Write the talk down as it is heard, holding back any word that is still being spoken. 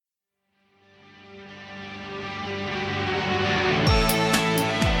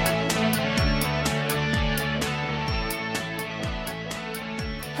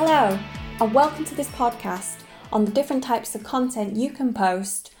and welcome to this podcast on the different types of content you can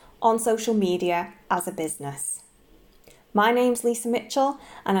post on social media as a business. My name's Lisa Mitchell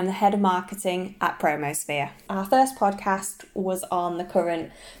and I'm the Head of Marketing at Promosphere. Our first podcast was on the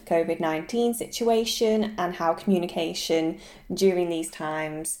current COVID-19 situation and how communication during these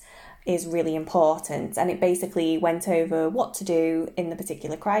times is really important, and it basically went over what to do in the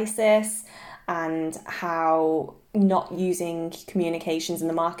particular crisis and how not using communications and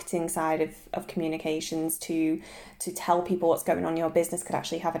the marketing side of communications to tell people what's going on in your business could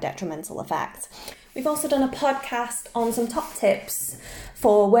actually have a detrimental effect. We've also done a podcast on some top tips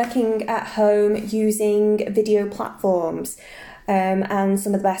for working at home using video platforms, and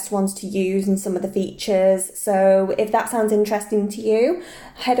some of the best ones to use and some of the features. So if that sounds interesting to you,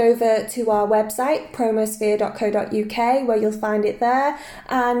 head over to our website, promosphere.co.uk, where you'll find it there,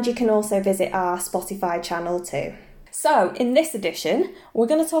 and you can also visit our Spotify channel too. So in this edition, we're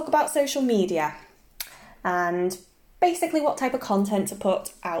going to talk about social media and basically what type of content to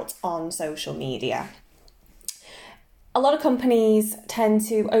put out on social media. A lot of companies tend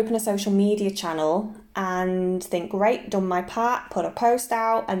to open a social media channel and think, great, done my part, put a post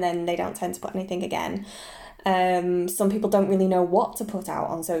out, and then they don't tend to put anything again. Some people don't really know what to put out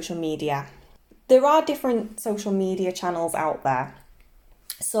on social media. There are different social media channels out there.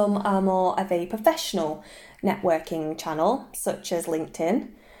 Some are more of a professional networking channel, such as LinkedIn.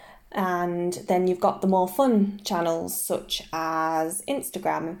 And then you've got the more fun channels, such as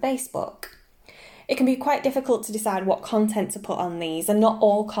Instagram and Facebook. It can be quite difficult to decide what content to put on these, and not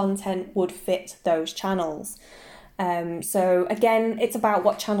all content would fit those channels. So again, it's about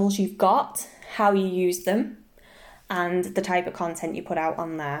what channels you've got, how you use them, and the type of content you put out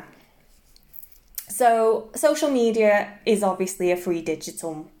on there. So social media is obviously a free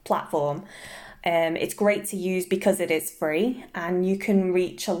digital platform. It's great to use because it is free and you can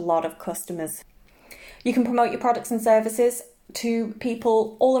reach a lot of customers. You can promote your products and services to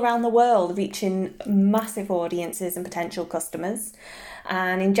people all around the world, reaching massive audiences and potential customers.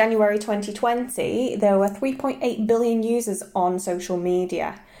 And in January 2020, there were 3.8 billion users on social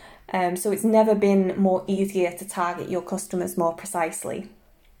media. So it's never been more easier to target your customers more precisely.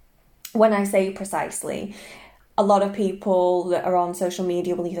 When I say precisely, a lot of people that are on social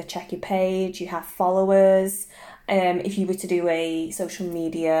media will either check your page, you have followers. If you were to do a social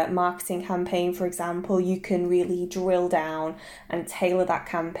media marketing campaign, for example, you can really drill down and tailor that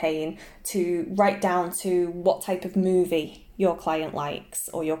campaign to right down to what type of movie your client likes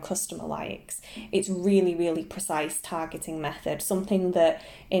or your customer likes. It's really, really precise targeting method, something that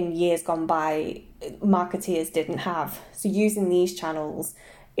in years gone by, marketeers didn't have. So using these channels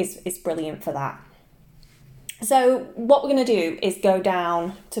is brilliant for that. So what we're going to do is go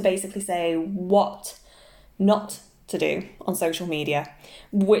down to basically say what not to do on social media,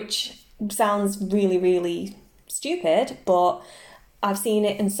 which sounds really, really stupid, but I've seen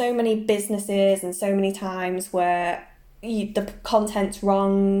it in so many businesses and so many times where the content's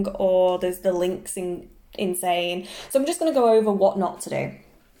wrong or there's the links insane. So I'm just going to go over what not to do.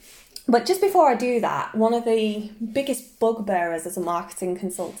 But just before I do that, one of the biggest bugbearers as a marketing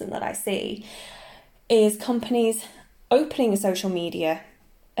consultant that I see is companies opening a social media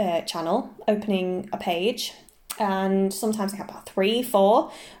channel, opening a page, and sometimes they have about 3,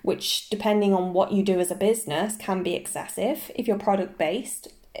 4, which depending on what you do as a business can be excessive. If you're product based,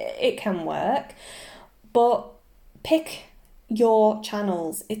 it can work, but pick your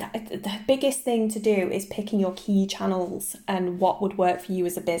channels. The biggest thing to do is picking your key channels and what would work for you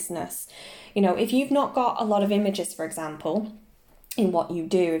as a business. You know, if you've not got a lot of images, for example, in what you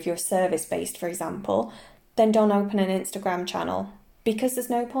do, if you're service based, for example, then don't open an Instagram channel, because there's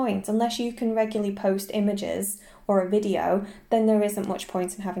no point. Unless you can regularly post images or a video, then there isn't much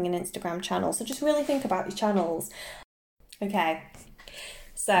point in having an Instagram channel. So just really think about your channels. Okay,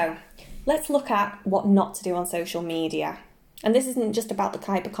 so let's look at what not to do on social media. And this isn't just about the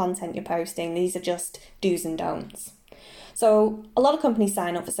type of content you're posting, these are just do's and don'ts. So a lot of companies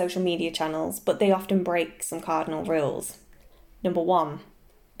sign up for social media channels, but they often break some cardinal rules. Number 1,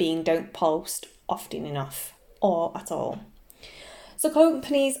 being don't post often enough or at all. So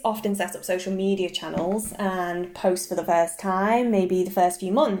companies often set up social media channels and post for the first time, maybe the first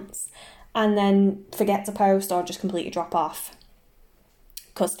few months, and then forget to post or just completely drop off.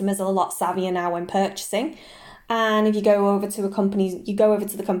 Customers are a lot savvier now when purchasing, and if you go over to the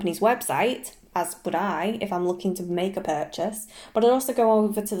company's website, as would I if I'm looking to make a purchase, but I'd also go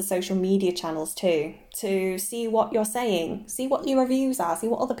over to the social media channels too to see what you're saying, see what your reviews are, see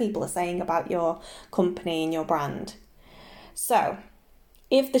what other people are saying about your company and your brand. So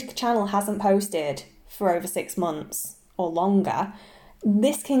if the channel hasn't posted for over 6 months or longer,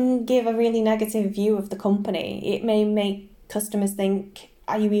 This can give a really negative view of the company. It may make customers think,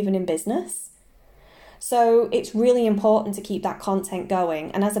 are you even in business? So it's really important to keep that content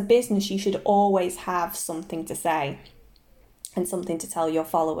going. And as a business, you should always have something to say and something to tell your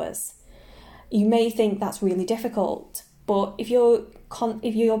followers. You may think that's really difficult, but if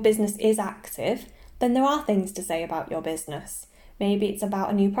your business is active, then there are things to say about your business. Maybe it's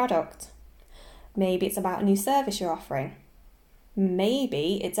about a new product. Maybe it's about a new service you're offering.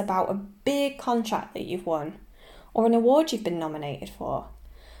 Maybe it's about a big contract that you've won or an award you've been nominated for.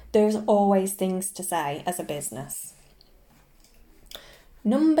 There's always things to say as a business.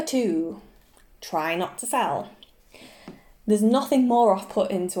 Number 2, try not to sell. There's nothing more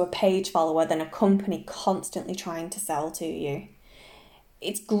off-putting to a page follower than a company constantly trying to sell to you.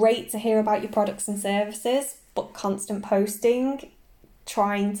 It's great to hear about your products and services, but constant posting,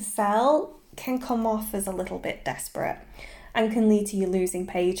 trying to sell, can come off as a little bit desperate and can lead to you losing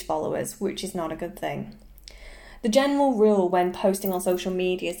page followers, which is not a good thing. The general rule when posting on social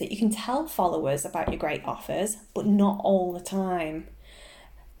media is that you can tell followers about your great offers, but not all the time.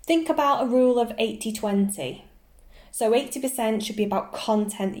 Think about a rule of 80-20. So 80% should be about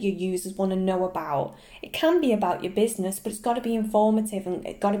content that your users want to know about. It can be about your business, but it's got to be informative and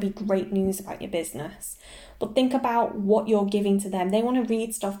it's got to be great news about your business. But think about what you're giving to them. They want to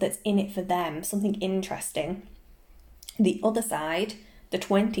read stuff that's in it for them, something interesting. The other side, the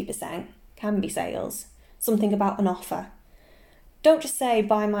 20%, can be sales. Something about an offer. Don't just say,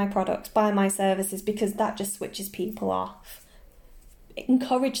 buy my products, buy my services, because that just switches people off.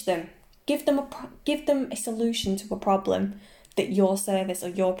 Encourage them. Give them a solution to a problem that your service or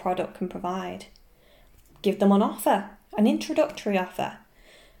your product can provide. Give them an offer, an introductory offer.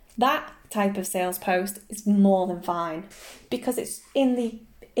 That type of sales post is more than fine because it's in the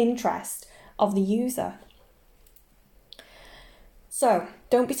interest of the user. So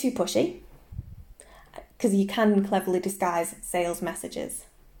don't be too pushy, because you can cleverly disguise sales messages.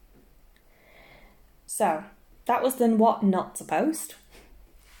 So that was then what not to post.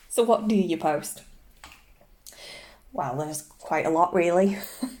 So what do you post? Well, there's quite a lot really.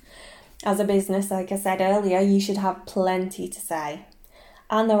 As a business, like I said earlier, you should have plenty to say.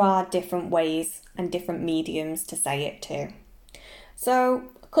 And there are different ways and different mediums to say it too. So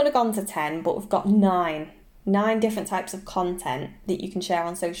I could have gone to 10, but we've got 9 different types of content that you can share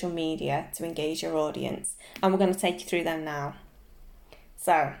on social media to engage your audience. And we're going to take you through them now.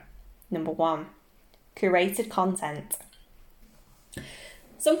 So, number 1, curated content.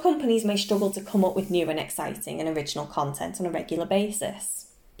 Some companies may struggle to come up with new and exciting and original content on a regular basis.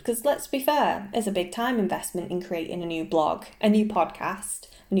 Because let's be fair, there's a big time investment in creating a new blog, a new podcast,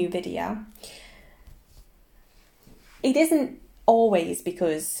 a new video. It isn't always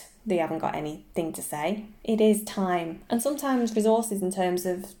because they haven't got anything to say. It is time and sometimes resources in terms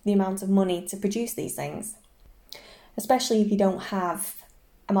of the amount of money to produce these things. Especially if you don't have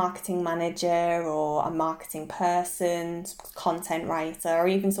a marketing manager or a marketing person, content writer, or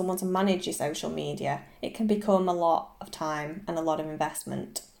even someone to manage your social media. It can become a lot of time and a lot of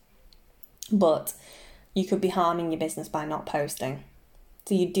investment. But you could be harming your business by not posting.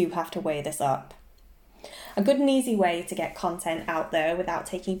 So you do have to weigh this up. A good and easy way to get content out there without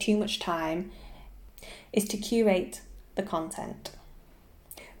taking too much time is to curate the content.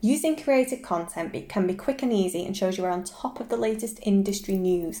 Using curated content can be quick and easy and shows you are on top of the latest industry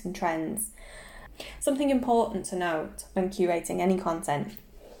news and trends. Something important to note when curating any content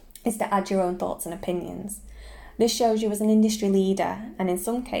is to add your own thoughts and opinions. This shows you as an industry leader, and in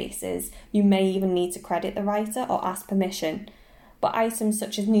some cases you may even need to credit the writer or ask permission, but items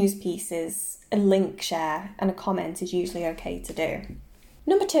such as news pieces, a link share and a comment is usually okay to do.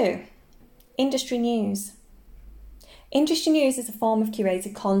 Number 2, industry news. Industry news is a form of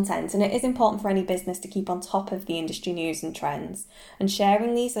curated content, and it is important for any business to keep on top of the industry news and trends. And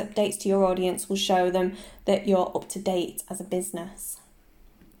sharing these updates to your audience will show them that you're up to date as a business.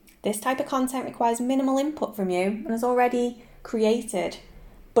 This type of content requires minimal input from you and is already created.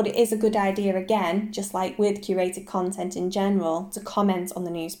 But it is a good idea, again, just like with curated content in general, to comment on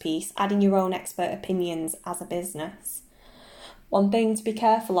the news piece, adding your own expert opinions as a business. One thing to be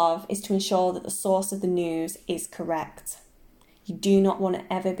careful of is to ensure that the source of the news is correct. You do not want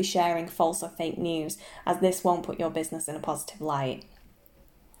to ever be sharing false or fake news, as this won't put your business in a positive light.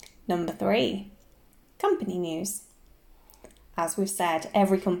 Number 3, company news. As we've said,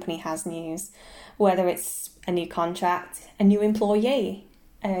 every company has news, whether it's a new contract, a new employee,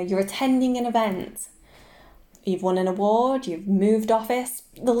 you're attending an event, you've won an award, you've moved office,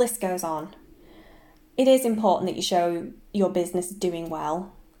 the list goes on. It is important that you show your business is doing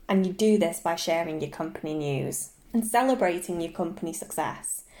well, and you do this by sharing your company news. and celebrating your company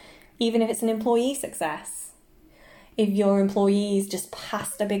success, even if it's an employee success. If your employees just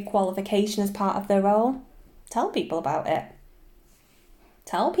passed a big qualification as part of their role, tell people about it.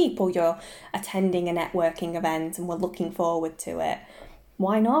 Tell people you're attending a networking event and we're looking forward to it.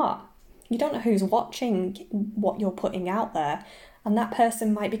 Why not? You don't know who's watching what you're putting out there, and that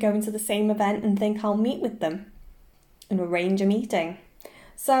person might be going to the same event and think I'll meet with them and arrange a meeting.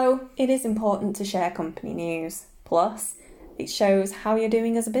 So it is important to share company news. Plus, it shows how you're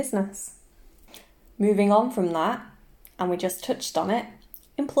doing as a business. Moving on from that, and we just touched on it,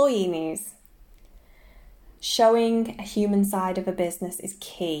 employee news. Showing a human side of a business is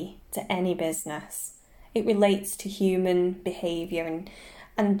key to any business. It relates to human behaviour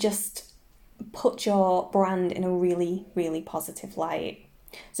and just put your brand in a really, really positive light.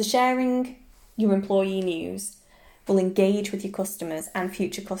 So sharing your employee news will engage with your customers and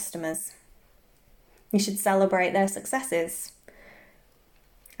future customers. You should celebrate their successes.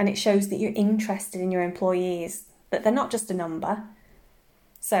 And it shows that you're interested in your employees, that they're not just a number.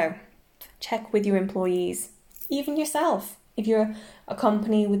 So check with your employees, even yourself. If you're a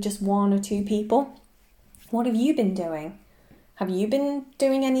company with just 1 or 2 people, what have you been doing? Have you been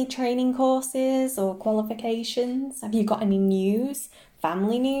doing any training courses or qualifications? Have you got any news,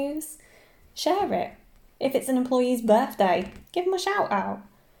 family news? Share it. If it's an employee's birthday, give them a shout out.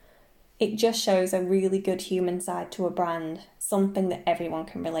 It just shows a really good human side to a brand, something that everyone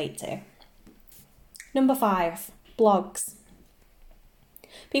can relate to. Number 5, blogs.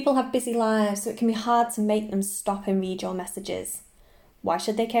 People have busy lives, so it can be hard to make them stop and read your messages. Why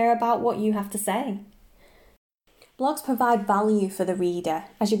should they care about what you have to say? Blogs provide value for the reader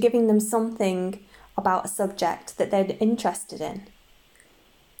as you're giving them something about a subject that they're interested in.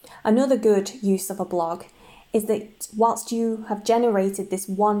 Another good use of a blog is that whilst you have generated this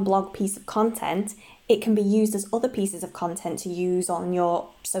one blog piece of content, it can be used as other pieces of content to use on your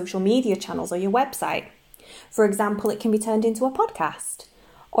social media channels or your website. For example, it can be turned into a podcast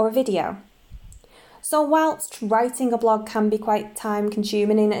or a video. So whilst writing a blog can be quite time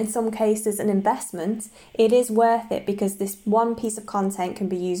consuming and in some cases an investment, it is worth it because this one piece of content can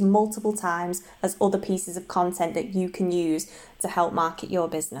be used multiple times as other pieces of content that you can use to help market your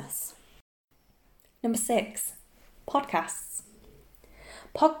business. Number 6, podcasts.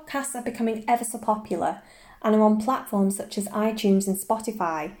 Podcasts are becoming ever so popular and are on platforms such as iTunes and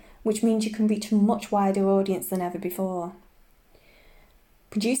Spotify, which means you can reach a much wider audience than ever before.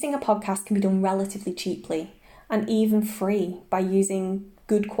 Producing a podcast can be done relatively cheaply and even free by using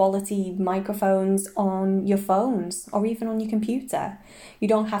good quality microphones on your phones or even on your computer. You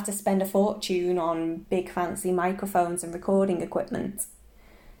don't have to spend a fortune on big fancy microphones and recording equipment.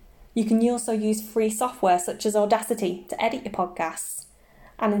 You can also use free software such as Audacity to edit your podcasts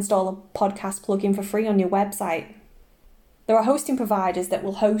and install a podcast plugin for free on your website. There are hosting providers that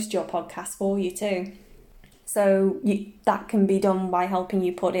will host your podcast for you too. So that can be done by helping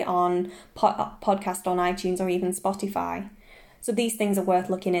you put it on podcast on iTunes or even Spotify. So these things are worth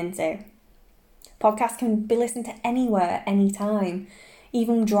looking into. Podcasts can be listened to anywhere, anytime,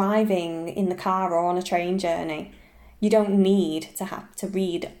 even driving in the car or on a train journey. You don't need to have to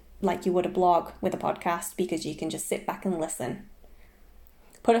read like you would a blog with a podcast because you can just sit back and listen.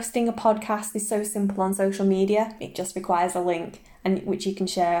 Posting a podcast is so simple on social media. It just requires a link and which you can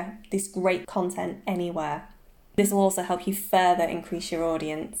share this great content anywhere. This will also help you further increase your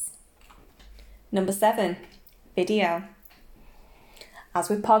audience. Number 7, video. As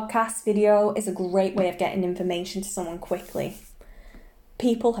with podcasts, video is a great way of getting information to someone quickly.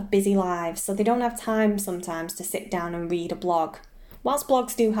 People have busy lives, so they don't have time sometimes to sit down and read a blog. Whilst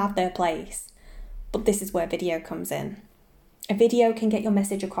blogs do have their place, but this is where video comes in. A video can get your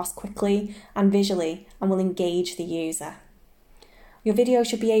message across quickly and visually and will engage the user. Your video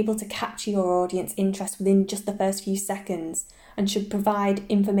should be able to capture your audience interest within just the first few seconds and should provide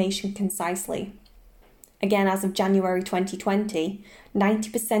information concisely. Again, as of January 2020,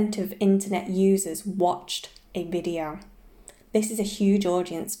 90% of internet users watched a video. This is a huge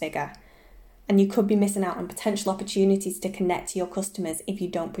audience figure, and you could be missing out on potential opportunities to connect to your customers if you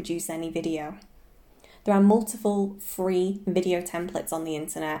don't produce any video. There are multiple free video templates on the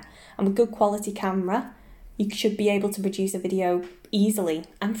internet, and with good quality camera, you should be able to produce a video easily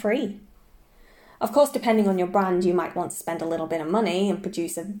and free. Of course, depending on your brand, you might want to spend a little bit of money and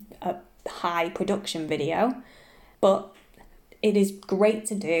produce a high production video, but it is great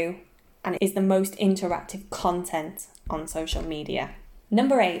to do and it is the most interactive content on social media.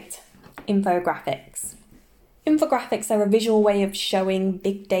 Number 8, infographics. Infographics are a visual way of showing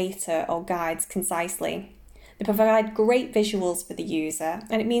big data or guides concisely. They provide great visuals for the user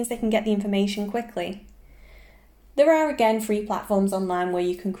and it means they can get the information quickly. There are again free platforms online where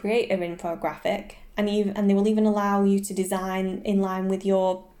you can create an infographic, and they will even allow you to design in line with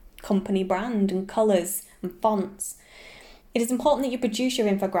your company brand and colours and fonts. It is important that you produce your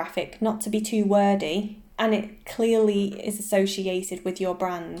infographic not to be too wordy, and it clearly is associated with your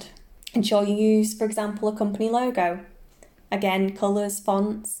brand. Ensure you use, for example, a company logo. Again, colours,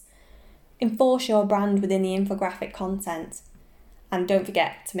 fonts. Enforce your brand within the infographic content, and don't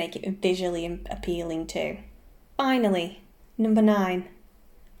forget to make it visually appealing too. Finally, number 9,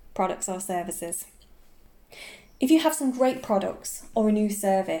 products or services. If you have some great products or a new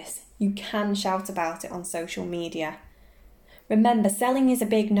service, you can shout about it on social media. Remember, selling is a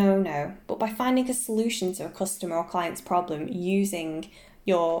big no-no, but by finding a solution to a customer or client's problem using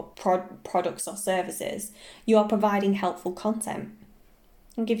your products or services, you are providing helpful content.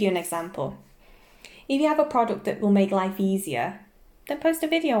 I'll give you an example. If you have a product that will make life easier, then post a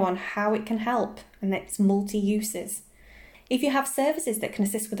video on how it can help and its multi-uses. If you have services that can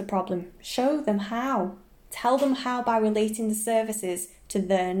assist with a problem, show them how. Tell them how by relating the services to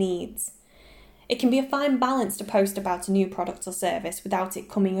their needs. It can be a fine balance to post about a new product or service without it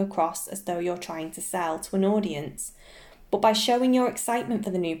coming across as though you're trying to sell to an audience. But by showing your excitement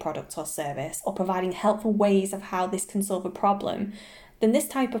for the new product or service, or providing helpful ways of how this can solve a problem, then this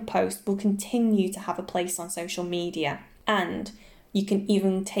type of post will continue to have a place on social media, and you can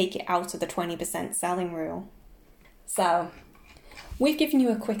even take it out of the 20% selling rule. So, we've given you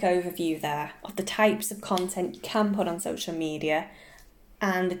a quick overview there of the types of content you can put on social media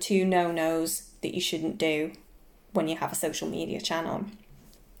and the 2 no-nos that you shouldn't do when you have a social media channel.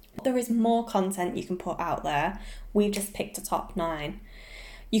 There is more content you can put out there. We've just picked a top 9.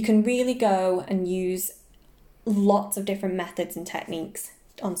 You can really go and use lots of different methods and techniques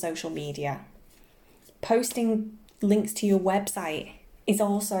on social media. Posting links to your website is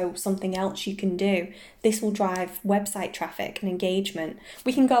also something else you can do. This will drive website traffic and engagement.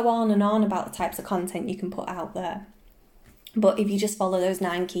 We can go on and on about the types of content you can put out there. But if you just follow those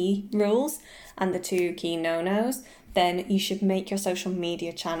 9 key rules and the 2 key no-nos, then you should make your social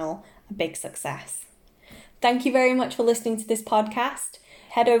media channel a big success. Thank you very much for listening to this podcast.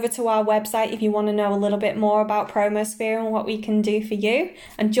 Head over to our website if you want to know a little bit more about Promosphere and what we can do for you,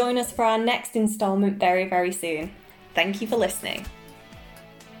 and join us for our next installment very, very soon. Thank you for listening.